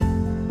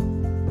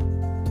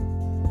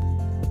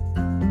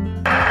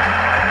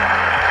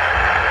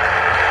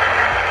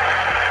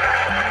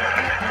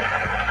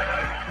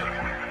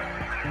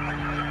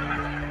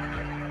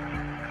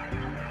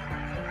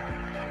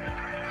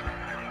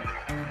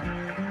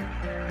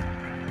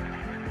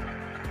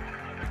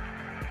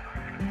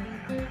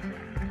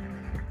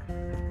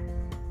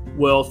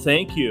Well,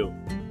 thank you.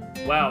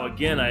 Wow,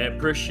 again, I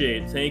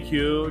appreciate. Thank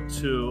you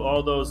to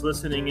all those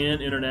listening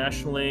in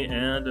internationally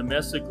and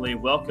domestically.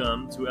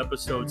 Welcome to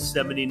episode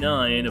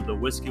 79 of the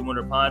Whiskey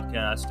Winter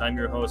Podcast. I'm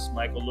your host,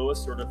 Michael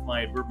Lewis,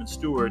 certified bourbon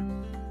steward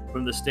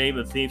from the Stave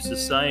and Thief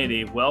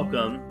Society.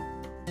 Welcome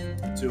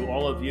to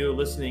all of you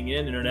listening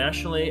in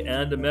internationally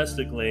and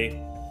domestically.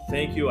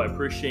 Thank you. I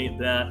appreciate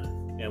that.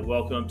 And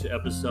welcome to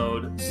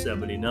episode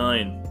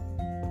 79.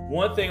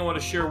 One thing I want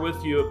to share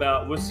with you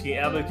about Whiskey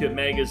Advocate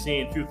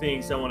Magazine, a few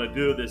things I want to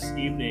do this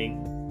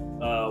evening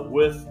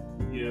with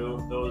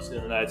you, those in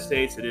the United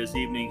States. It is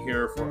evening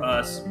here for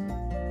us.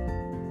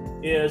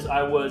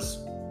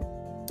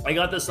 I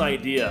got this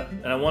idea,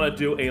 and I want to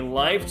do a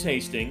live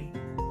tasting.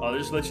 I'll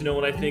just let you know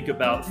what I think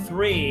about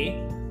 3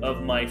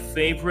 of my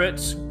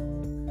favorite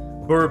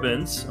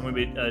bourbons. I'm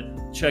going to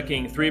be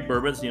checking 3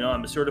 bourbons. You know,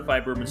 I'm a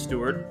certified bourbon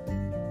steward,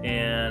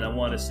 and I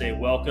want to say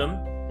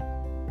welcome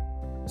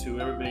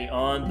to everybody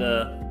on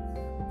the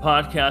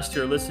podcast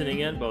here listening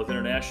in, both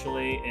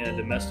internationally and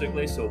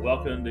domestically. So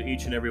welcome to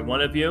each and every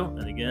one of you.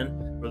 And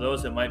again, for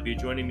those that might be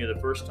joining me the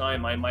first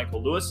time, I'm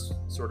Michael Lewis,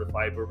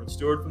 certified bourbon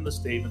steward from the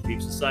Stave and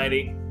Thief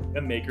Society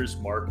and Maker's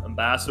Mark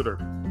ambassador.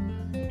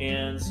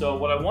 And so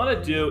what I want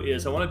to do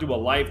is I want to do a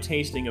live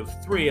tasting of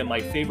 3 of my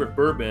favorite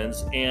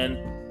bourbons. And,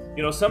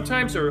 you know,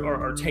 sometimes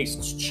our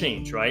tastes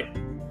change, right?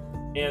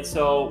 And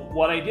so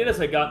what I did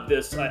is I got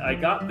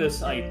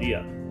this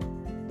idea.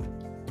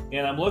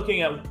 And I'm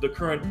looking at the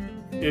current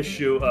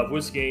issue of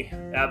Whiskey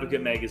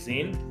Advocate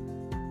Magazine,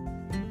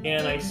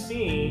 and I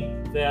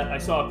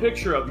saw a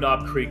picture of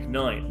Knob Creek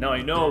 9. Now,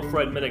 I know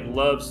Fred Minnick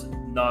loves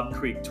Knob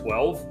Creek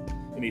 12,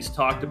 and he's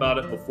talked about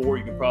it before.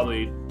 You can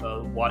probably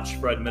watch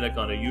Fred Minnick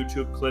on a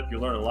YouTube clip. You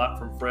learn a lot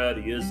from Fred.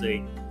 He is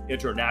a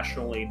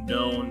internationally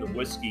known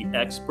whiskey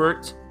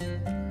expert.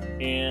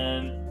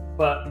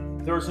 But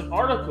there's an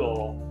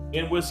article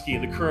in Whiskey,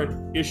 the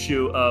current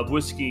issue of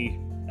Whiskey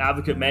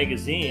Advocate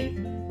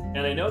Magazine,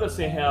 and I noticed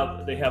they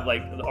have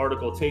like the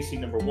article tasting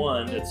number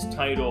 1. It's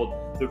titled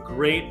 "The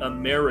Great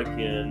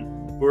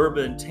American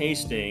Bourbon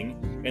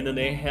Tasting," and then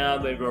they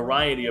have a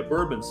variety of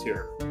bourbons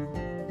here.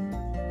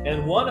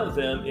 And one of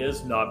them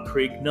is Knob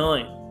Creek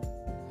 9,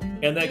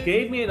 and that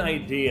gave me an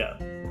idea.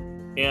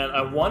 And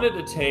I wanted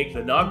to take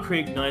the Knob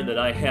Creek 9 that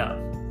I have,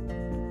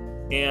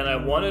 and I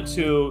wanted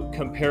to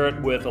compare it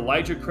with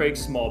Elijah Craig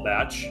Small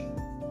Batch,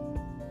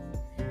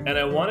 and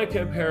I want to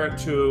compare it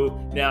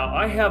to. Now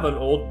I have an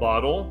old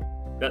bottle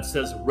that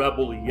says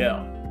Rebel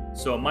Yell.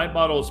 So my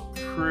bottle is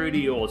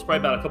pretty old. It's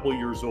probably about a couple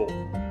years old.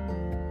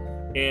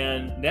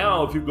 And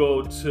now if you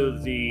go to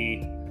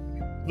the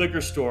liquor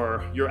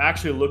store, you're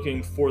actually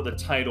looking for the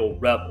title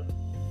Rebel.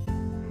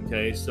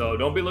 Okay, so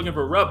don't be looking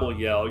for Rebel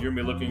Yell. You're going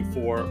to be looking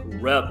for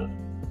Rebel.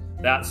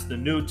 That's the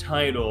new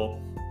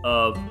title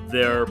of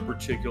their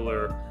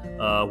particular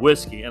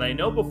whiskey. And I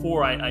know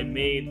before I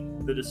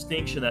made the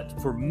distinction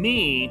that for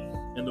me,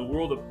 in the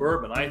world of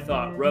bourbon, I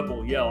thought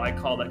Rebel Yell, I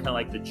call that kind of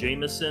like the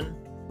Jameson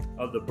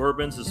of the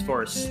bourbons as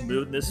far as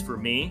smoothness for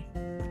me.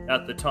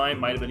 At the time,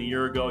 might have been a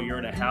year ago, a year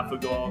and a half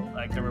ago.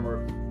 I can't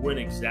remember when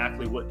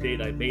exactly, what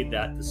date I made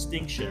that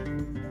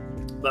distinction.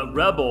 But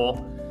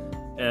Rebel,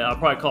 I'll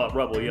probably call it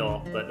Rebel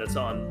Yell, but that's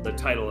on the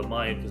title of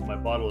mine because my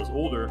bottle is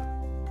older.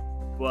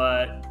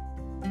 But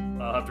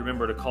I'll have to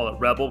remember to call it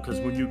Rebel because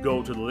when you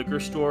go to the liquor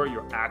store,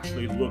 you're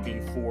actually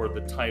looking for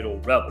the title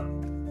Rebel.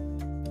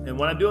 And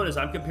what I'm doing is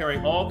I'm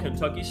comparing all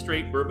Kentucky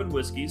straight bourbon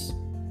whiskeys,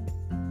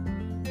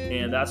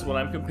 and that's what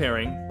I'm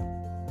comparing.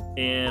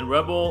 And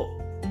Rebel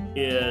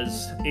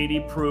is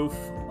 80 proof,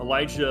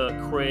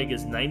 Elijah Craig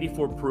is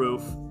 94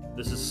 proof,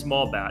 this is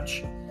small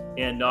batch,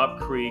 and Knob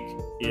Creek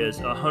is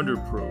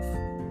 100 proof.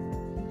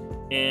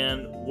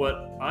 And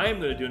what I'm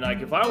going to do now,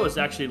 if I was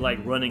actually like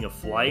running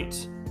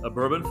a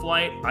bourbon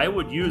flight, I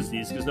would use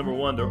these because number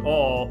 1, they're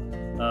all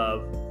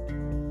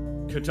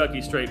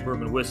Kentucky straight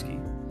bourbon whiskey.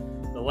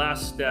 The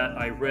last stat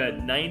I read,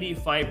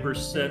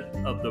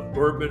 95% of the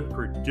bourbon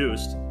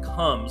produced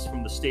comes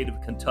from the state of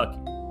Kentucky.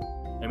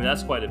 I mean,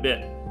 that's quite a bit.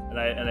 And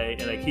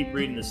I keep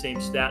reading the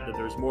same stat that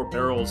there's more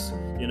barrels,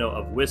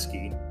 of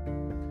whiskey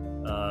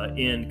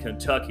in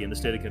Kentucky, in the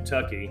state of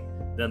Kentucky,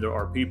 than there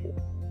are people.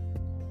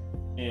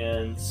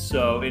 And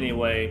so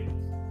anyway,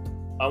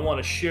 I want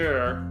to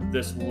share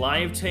this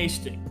live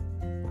tasting.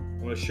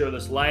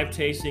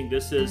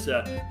 This is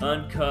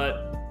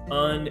uncut,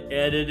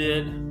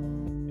 unedited,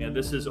 and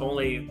this is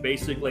only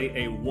basically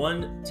a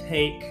 1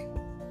 take.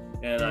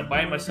 And I'm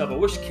by myself. I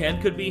wish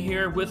Ken could be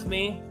here with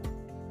me.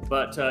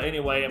 But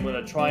anyway, I'm going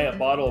to try a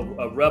bottle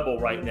of Rebel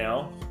right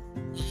now.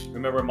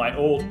 Remember my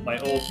old, you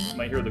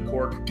might hear the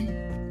cork.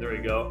 There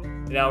you go.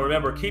 Now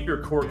remember, keep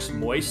your corks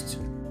moist.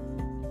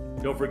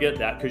 Don't forget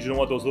that because you don't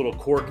want those little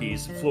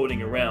corkies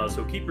floating around.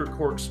 So keep your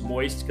corks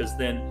moist because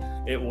then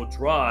it will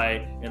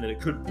dry and then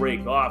it could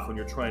break off when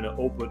you're trying to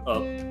open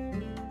up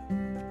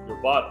your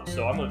bottle.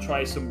 So I'm going to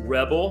try some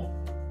Rebel.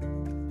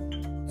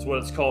 That's what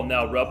it's called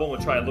now, Rebel. I'm going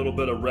to try a little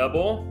bit of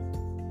Rebel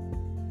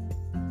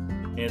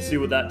and see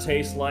what that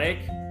tastes like.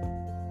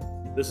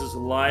 This is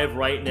live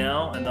right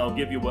now, and I'll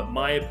give you what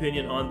my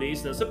opinion on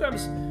these. Now,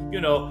 sometimes,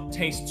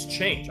 tastes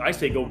change. I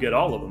say go get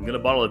all of them. Get a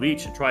bottle of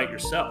each and try it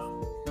yourself.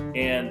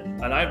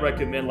 And I'd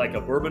recommend like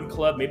a bourbon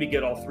club, maybe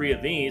get all 3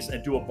 of these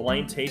and do a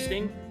blind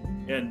tasting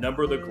and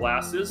number the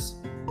glasses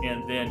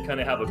and then kind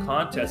of have a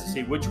contest to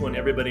see which one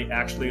everybody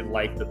actually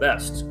liked the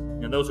best.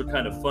 And those are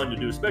kind of fun to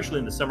do, especially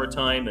in the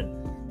summertime,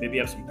 and maybe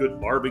have some good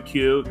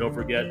barbecue. Don't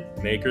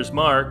forget Maker's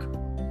Mark.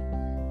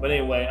 But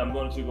anyway, I'm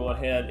going to go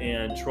ahead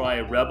and try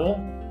Rebel.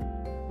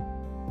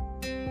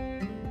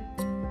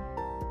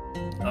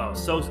 Oh,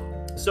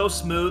 so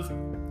smooth.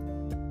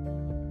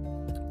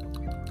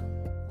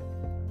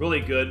 Really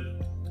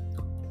good.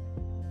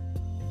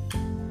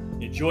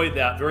 Enjoyed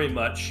that very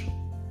much.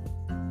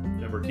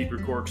 Remember, keep your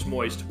corks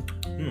moist.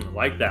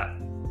 Like that.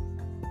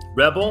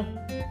 Rebel,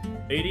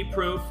 80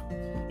 proof.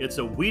 It's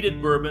a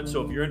wheated bourbon,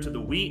 so if you're into the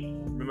wheat,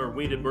 remember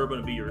wheated bourbon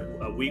would be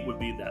wheat would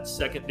be that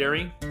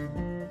secondary.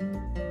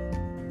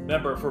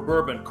 Remember, for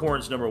bourbon,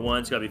 corn's number 1.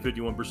 It's got to be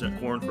 51%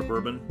 corn for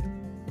bourbon.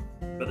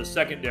 But the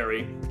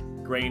secondary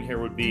grain here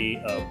would be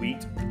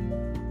wheat.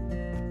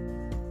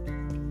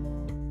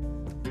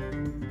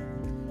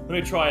 Let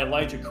me try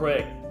Elijah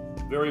Craig.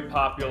 Very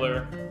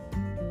popular,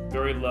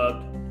 very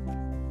loved.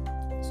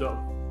 So,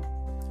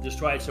 just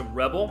tried some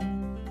Rebel.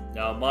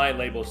 Now, my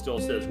label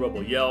still says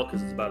Rebel Yell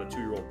because it's about a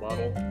 2-year-old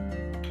bottle.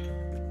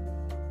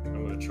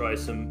 I'm going to try I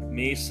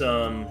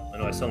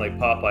know I sound like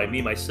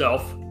Popeye,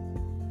 myself.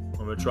 I'm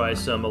going to try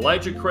some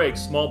Elijah Craig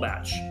small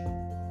batch.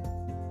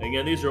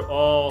 Again, these are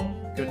all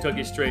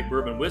Kentucky Straight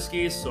Bourbon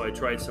whiskeys, so I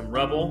tried some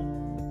Rebel,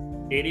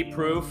 80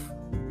 proof,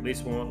 at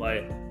least what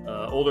my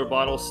older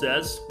bottle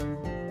says.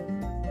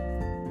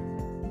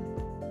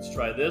 Let's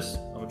try this.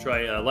 I'm going to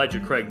try Elijah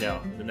Craig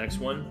now, the next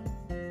one.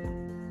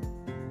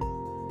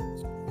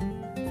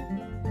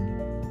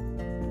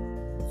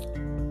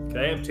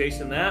 Okay, I'm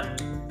tasting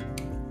that.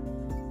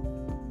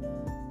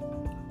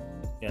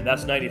 And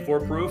that's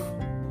 94 proof.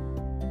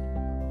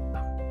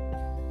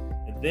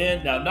 And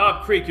then, now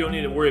Knob Creek, you don't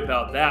need to worry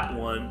about that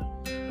one.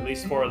 At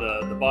least for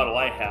the bottle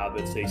I have,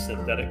 it's a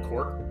synthetic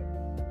cork.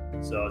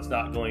 So it's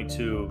not going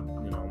to,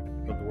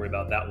 don't have to worry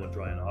about that one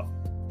drying off.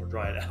 Or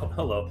drying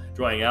out.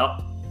 Drying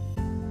out.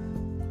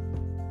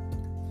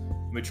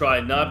 Let me try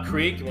Knob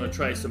Creek. I'm going to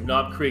try some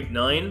Knob Creek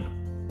 9.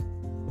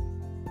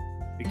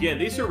 Again,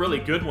 these are really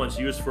good ones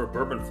to use for a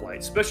bourbon flight.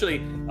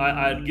 Especially,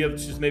 I'd give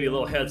just maybe a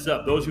little heads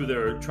up. Those who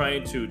are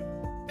trying to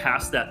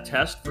pass that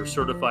test for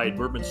Certified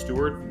Bourbon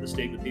Steward from the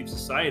State of Thief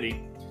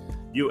Society,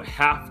 you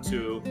have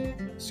to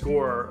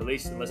score, at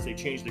least unless they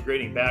changed the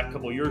grading back a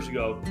couple of years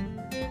ago.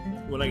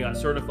 When I got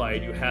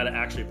certified, you had to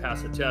actually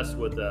pass a test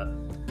with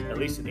at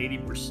least an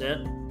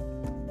 80%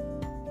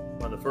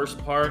 on the first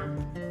part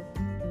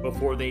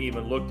before they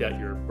even looked at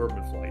your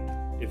bourbon flight.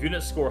 If you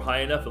didn't score high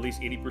enough, at least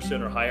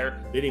 80% or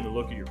higher, they didn't even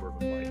look at your bourbon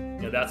flight.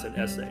 And that's an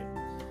essay.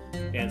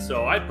 And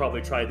so I'd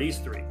probably try these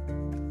 3.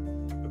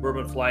 The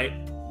bourbon flight,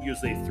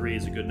 usually 3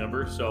 is a good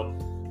number. So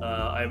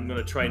I'm going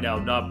to try now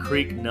Knob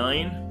Creek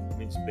 9.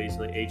 Means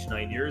basically age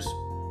 9 years.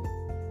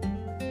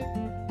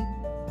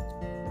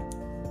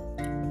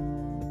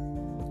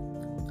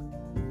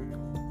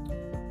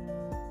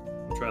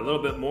 Try a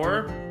little bit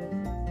more.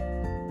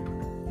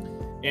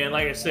 And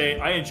like I say,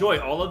 I enjoy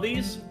all of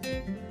these.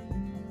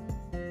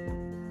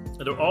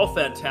 They're all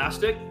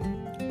fantastic.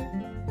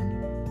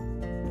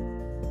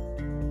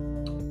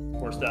 Of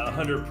course, that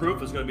 100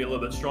 proof is going to be a little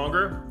bit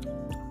stronger.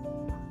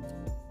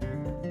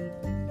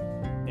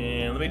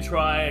 And let me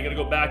try, I got to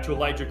go back to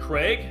Elijah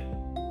Craig.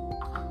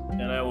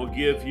 And I will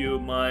give you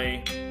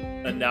my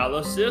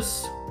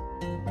analysis.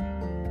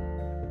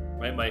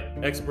 Right? My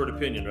expert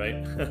opinion,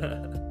 right?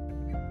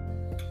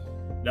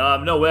 No,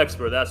 I'm no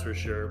expert, that's for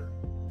sure.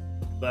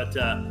 But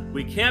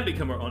we can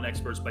become our own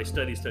experts by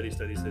study. So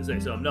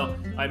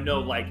I'm no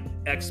like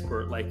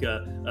expert like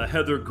a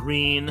Heather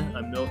Green.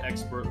 I'm no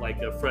expert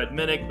like a Fred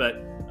Minnick,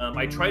 but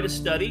I try to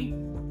study.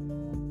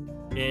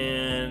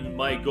 And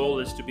my goal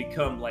is to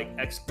become like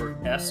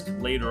expert-esque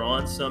later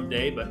on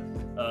someday. But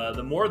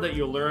the more that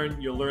you learn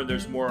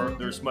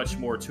there's much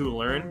more to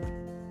learn.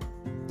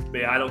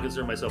 But yeah, I don't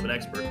consider myself an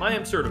expert. I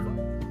am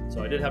certified,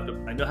 so I have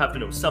to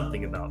know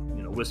something about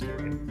whiskey,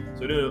 right?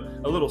 So I do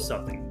a little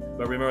something.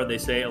 But remember, they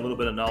say a little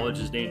bit of knowledge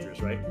is dangerous,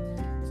 right?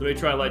 So let me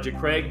try Elijah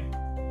Craig.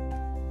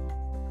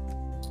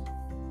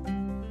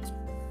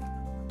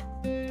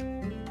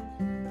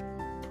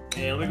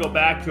 And let me go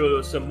back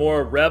to some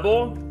more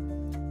Rebel.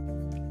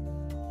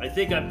 I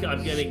think I'm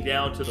getting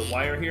down to the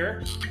wire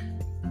here.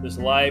 This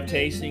live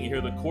tasting, you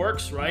hear the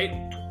corks,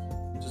 right?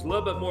 Just a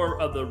little bit more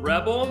of the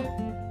Rebel.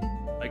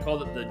 I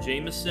call it the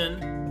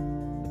Jameson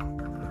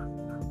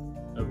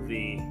of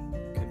the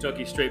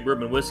Kentucky Straight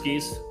Bourbon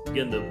whiskeys.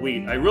 Again, the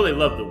wheat. I really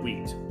love the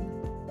wheat.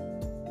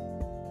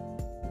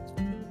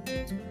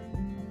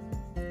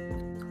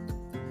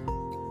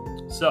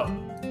 So,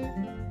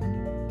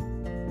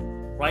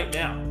 right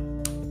now,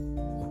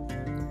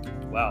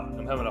 wow,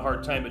 I'm having a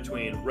hard time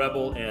between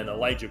Rebel and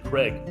Elijah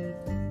Craig.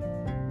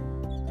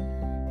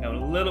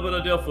 Having a little bit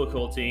of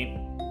difficulty.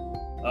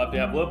 I have to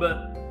have a little bit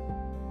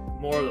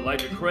more of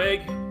Elijah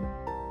Craig.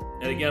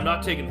 And again, I'm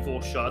not taking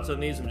full shots on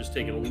these. I'm just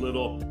taking a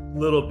little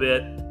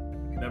bit.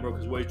 Remember,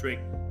 because we always drink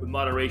with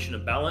moderation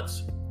and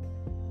balance.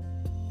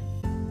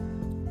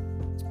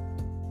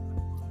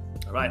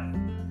 All right,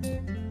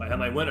 I have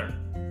my winner.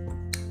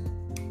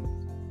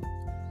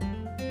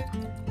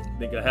 I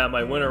think I have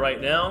my winner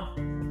right now.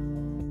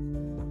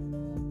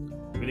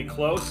 Getting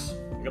close.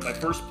 I got my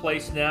first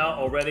place now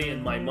already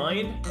in my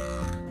mind.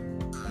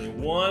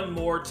 And one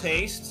more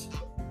taste.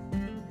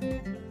 I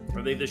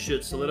think this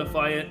should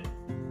solidify it.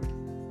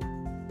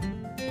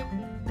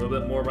 A little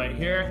bit more right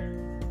here.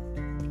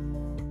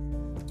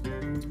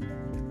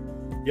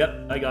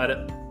 Yep, I got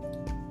it.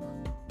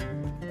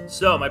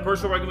 So, my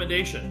personal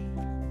recommendation.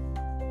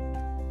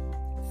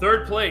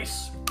 Third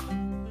place,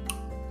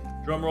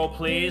 drum roll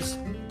please,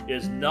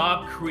 is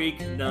Knob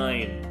Creek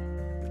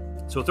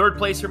 9. So third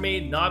place for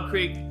me, Knob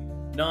Creek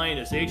 9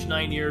 is aged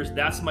 9 years.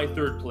 That's my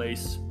third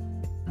place.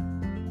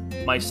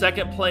 My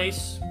second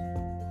place,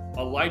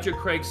 Elijah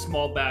Craig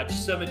Small Batch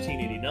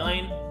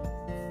 1789.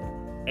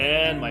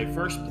 And my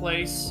first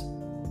place,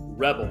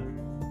 Rebel.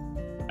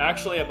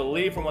 Actually, I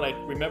believe from what I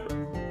remember,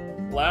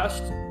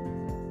 last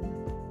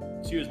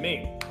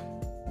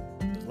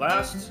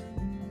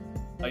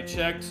I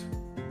checked,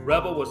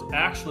 Rebel was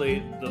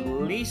actually the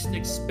least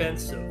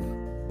expensive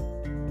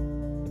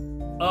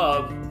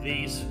of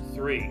these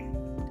three.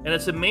 And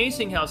it's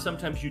amazing how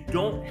sometimes you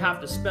don't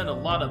have to spend a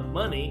lot of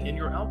money in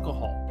your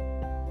alcohol.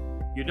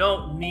 You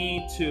don't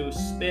need to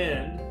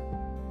spend,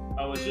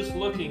 I was just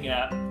looking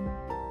at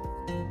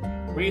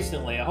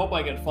recently, I hope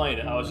I can find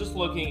it. I was just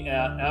looking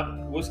at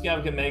Whiskey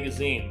Advocate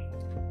magazine.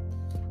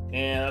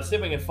 And let's see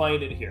if I can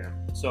find it here.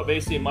 So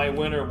basically my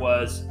winner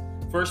was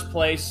first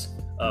place,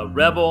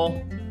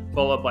 Rebel,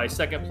 followed by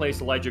second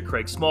place, Elijah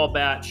Craig Small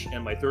Batch,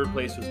 and my third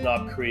place was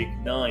Knob Creek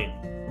 9.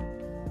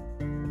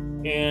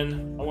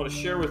 And I want to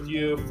share with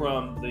you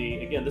from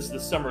again, this is the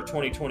summer of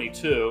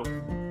 2022.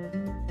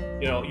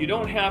 You know, you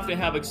don't have to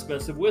have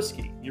expensive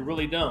whiskey. You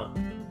really don't.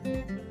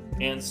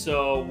 And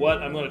so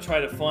what I'm going to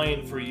try to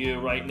find for you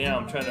right now,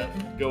 I'm trying to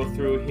go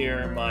through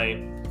here my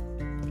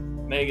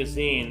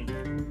magazine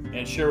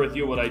and share with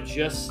you what I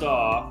just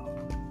saw.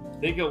 I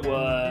think it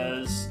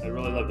was, I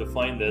really love to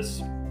find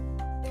this.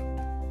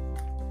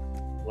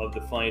 Love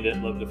to find it,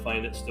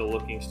 still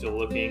looking.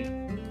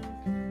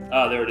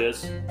 Ah, there it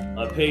is.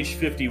 On page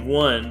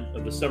 51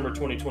 of the summer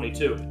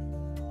 2022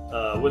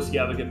 Whiskey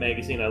Advocate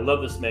magazine. I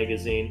love this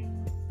magazine.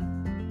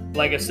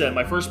 Like I said,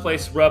 my first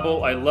place,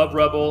 Rebel. I love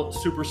Rebel,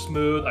 super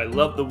smooth. I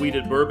love the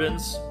wheated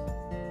bourbons.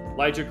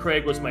 Elijah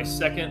Craig was my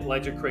second,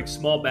 Elijah Craig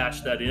Small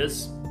Batch, that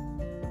is.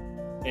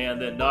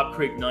 And then Knob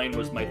Creek 9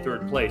 was my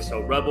third place. So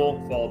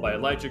Rebel, followed by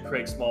Elijah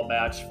Craig Small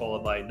Batch,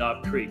 followed by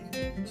Knob Creek.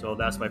 So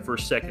that's my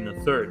first, second,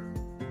 and third.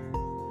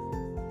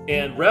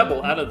 And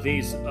Rebel, out of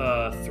these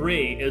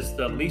three, is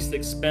the least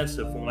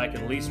expensive from what I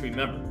can least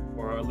remember,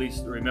 or at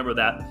least remember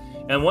that.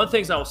 And one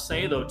thing I'll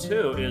say, though,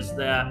 too, is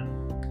that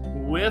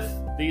with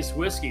these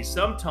whiskeys,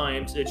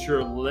 sometimes it's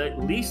your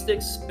least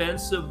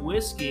expensive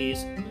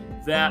whiskeys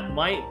that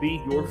might be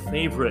your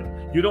favorite.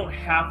 You don't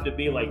have to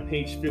be like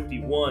page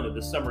 51 of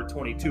the Summer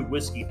 22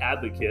 Whiskey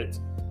Advocate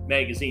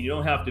magazine. You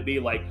don't have to be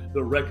like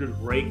the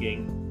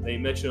record-breaking, they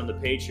mentioned on the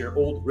page here,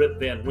 Old Rip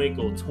Van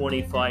Winkle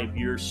 25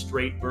 years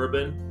straight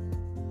bourbon.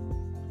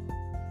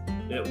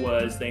 It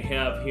was, they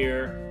have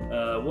here,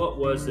 what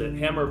was it?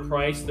 Hammer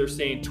price, they're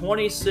saying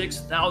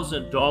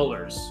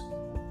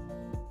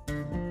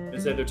 $26,000.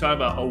 Is that they're talking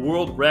about a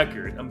world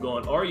record. I'm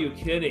going, are you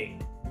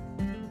kidding?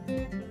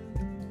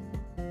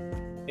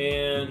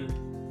 And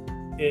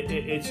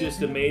it's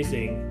just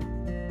amazing.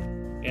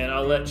 And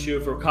I'll let you,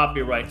 for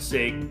copyright's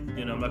sake,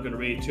 you know, I'm not going to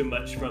read too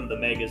much from the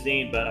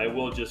magazine, but I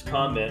will just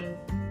comment.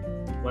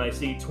 When I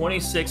see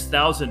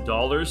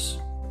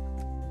 $26,000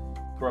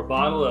 for a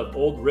bottle of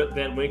Old Rip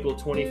Van Winkle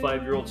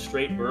 25-year-old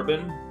straight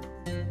bourbon,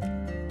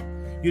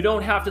 you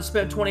don't have to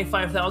spend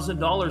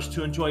 $25,000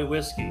 to enjoy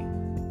whiskey.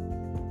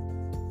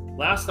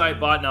 Last I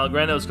bought, now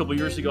granted it was a couple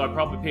years ago, I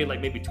probably paid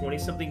like maybe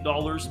 20-something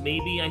dollars,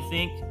 maybe, I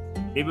think.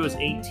 Maybe it was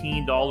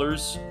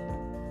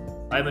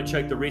 $18. I haven't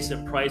checked the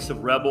recent price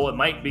of Rebel. It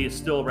might be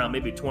still around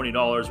maybe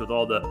 $20 with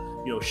all the,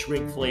 you know,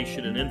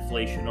 shrinkflation and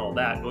inflation and all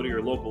that. Go to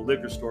your local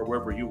liquor store,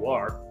 wherever you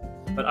are.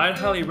 But I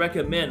highly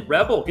recommend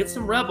Rebel. Get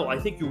some Rebel. I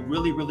think you'll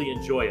really, really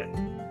enjoy it.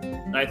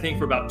 And I think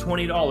for about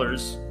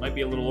 $20, might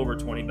be a little over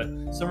 20,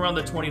 but somewhere around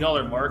the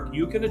 $20 mark,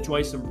 you can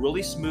enjoy some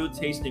really smooth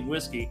tasting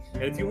whiskey.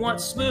 And if you want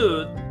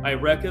smooth, I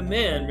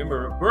recommend,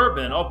 remember,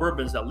 bourbon, all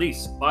bourbons at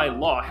least by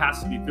law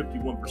has to be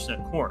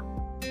 51% corn.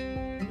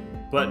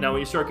 But now when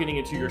you start getting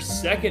into your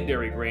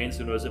secondary grains,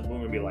 it was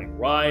going to be like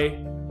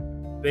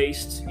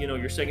rye-based, you know,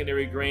 your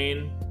secondary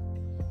grain.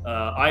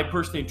 I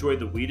personally enjoy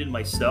the wheated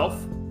myself.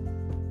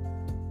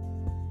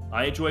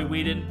 I enjoy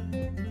wheated.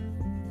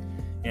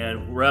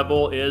 And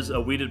Rebel is a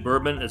wheated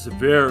bourbon. It's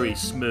very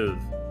smooth.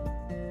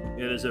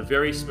 It is a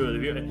very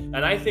smooth.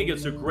 And I think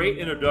it's a great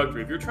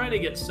introductory. If you're trying to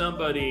get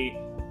somebody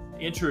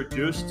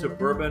introduced to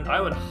bourbon,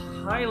 I would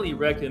highly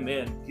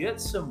recommend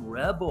get some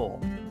Rebel.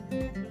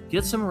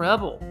 Get some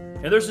Rebel.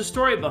 And there's a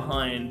story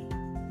behind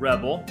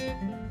Rebel.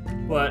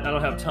 but I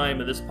don't have time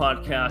in this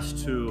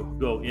podcast to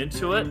go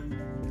into it.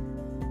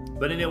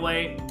 But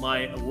anyway,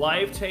 my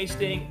live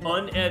tasting,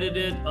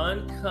 unedited,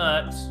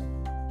 uncut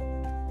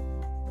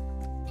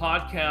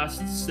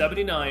podcast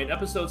 79,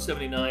 episode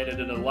 79, I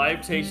did a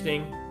live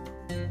tasting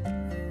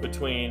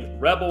between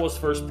Rebel was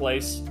first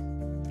place,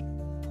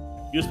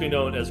 used to be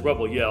known as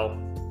Rebel Yell.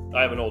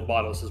 I have an old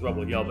bottle that says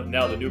Rebel Yell, but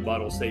now the new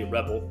bottles say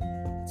Rebel.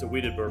 It's a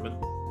wheated bourbon.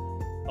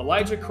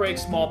 Elijah Craig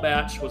Small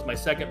Batch was my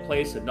second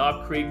place, and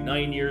Knob Creek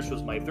 9 Years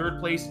was my third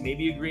place.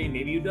 Maybe you agree,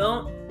 maybe you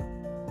don't.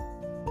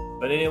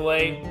 But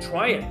anyway,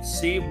 try it.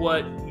 See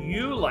what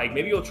you like.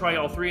 Maybe you'll try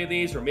all three of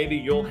these, or maybe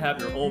you'll have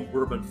your own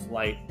bourbon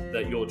flight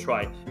that you'll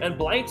try. And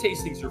blind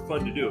tastings are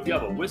fun to do. If you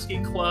have a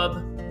whiskey club,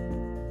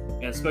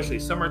 and especially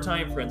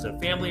summertime, friends and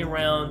family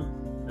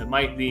around, it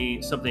might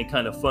be something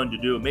kind of fun to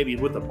do. Maybe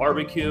with a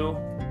barbecue,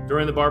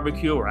 during the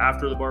barbecue, or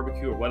after the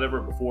barbecue, or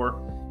whatever,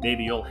 before.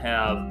 Maybe you'll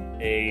have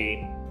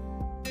a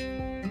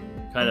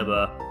kind of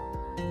a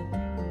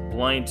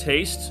blind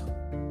taste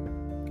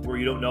where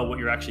you don't know what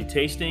you're actually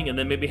tasting, and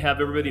then maybe have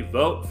everybody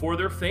vote for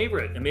their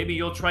favorite. And maybe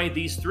you'll try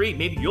these three.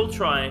 Maybe you'll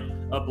try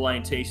a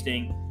blind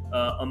tasting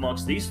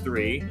amongst these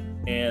three,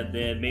 and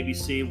then maybe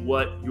see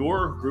what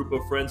your group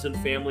of friends and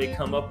family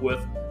come up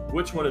with.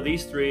 Which one of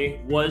these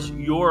three was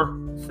your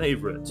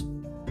favorite?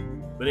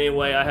 But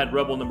anyway, I had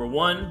Rebel number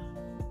 1,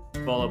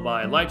 followed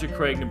by Elijah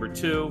Craig number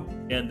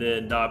 2, and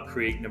then Knob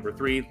Creek number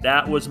 3.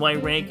 That was my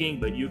ranking,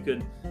 but you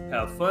could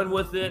have fun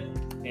with it.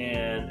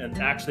 And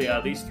actually, out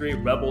of these three,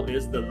 Rebel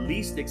is the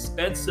least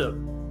expensive.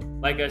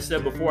 Like I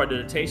said before, I did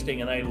a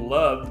tasting, and I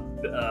love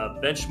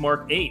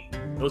Benchmark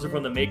 8. Those are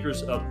from the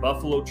makers of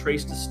Buffalo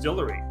Trace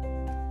Distillery.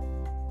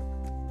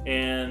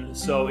 And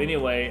so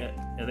anyway,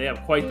 and they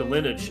have quite the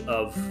lineage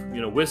of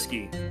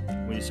whiskey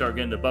when you start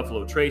getting the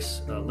Buffalo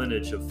Trace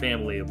lineage of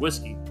family of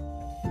whiskey.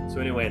 So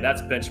anyway,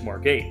 that's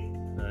Benchmark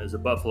 8 is a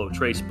Buffalo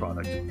Trace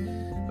product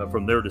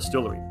from their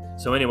distillery.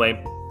 So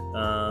anyway,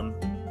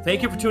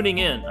 thank you for tuning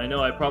in. I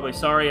know I probably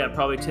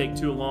taken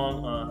too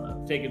long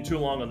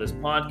on this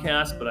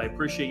podcast, but I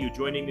appreciate you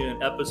joining me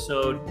in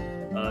episode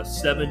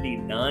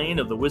 79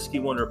 of the Whiskey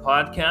Wonder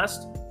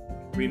podcast.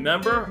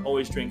 Remember,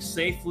 always drink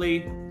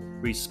safely,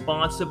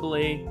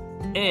 responsibly,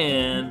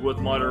 and with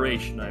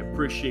moderation. I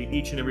appreciate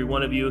each and every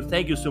one of you.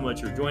 Thank you so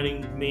much for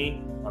joining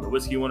me on the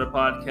Whiskey Wonder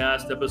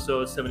podcast,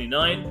 episode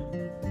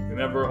 79.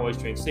 Remember, always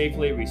drink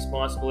safely,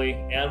 responsibly,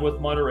 and with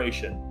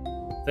moderation.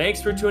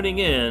 Thanks for tuning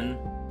in,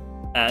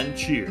 and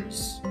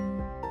cheers.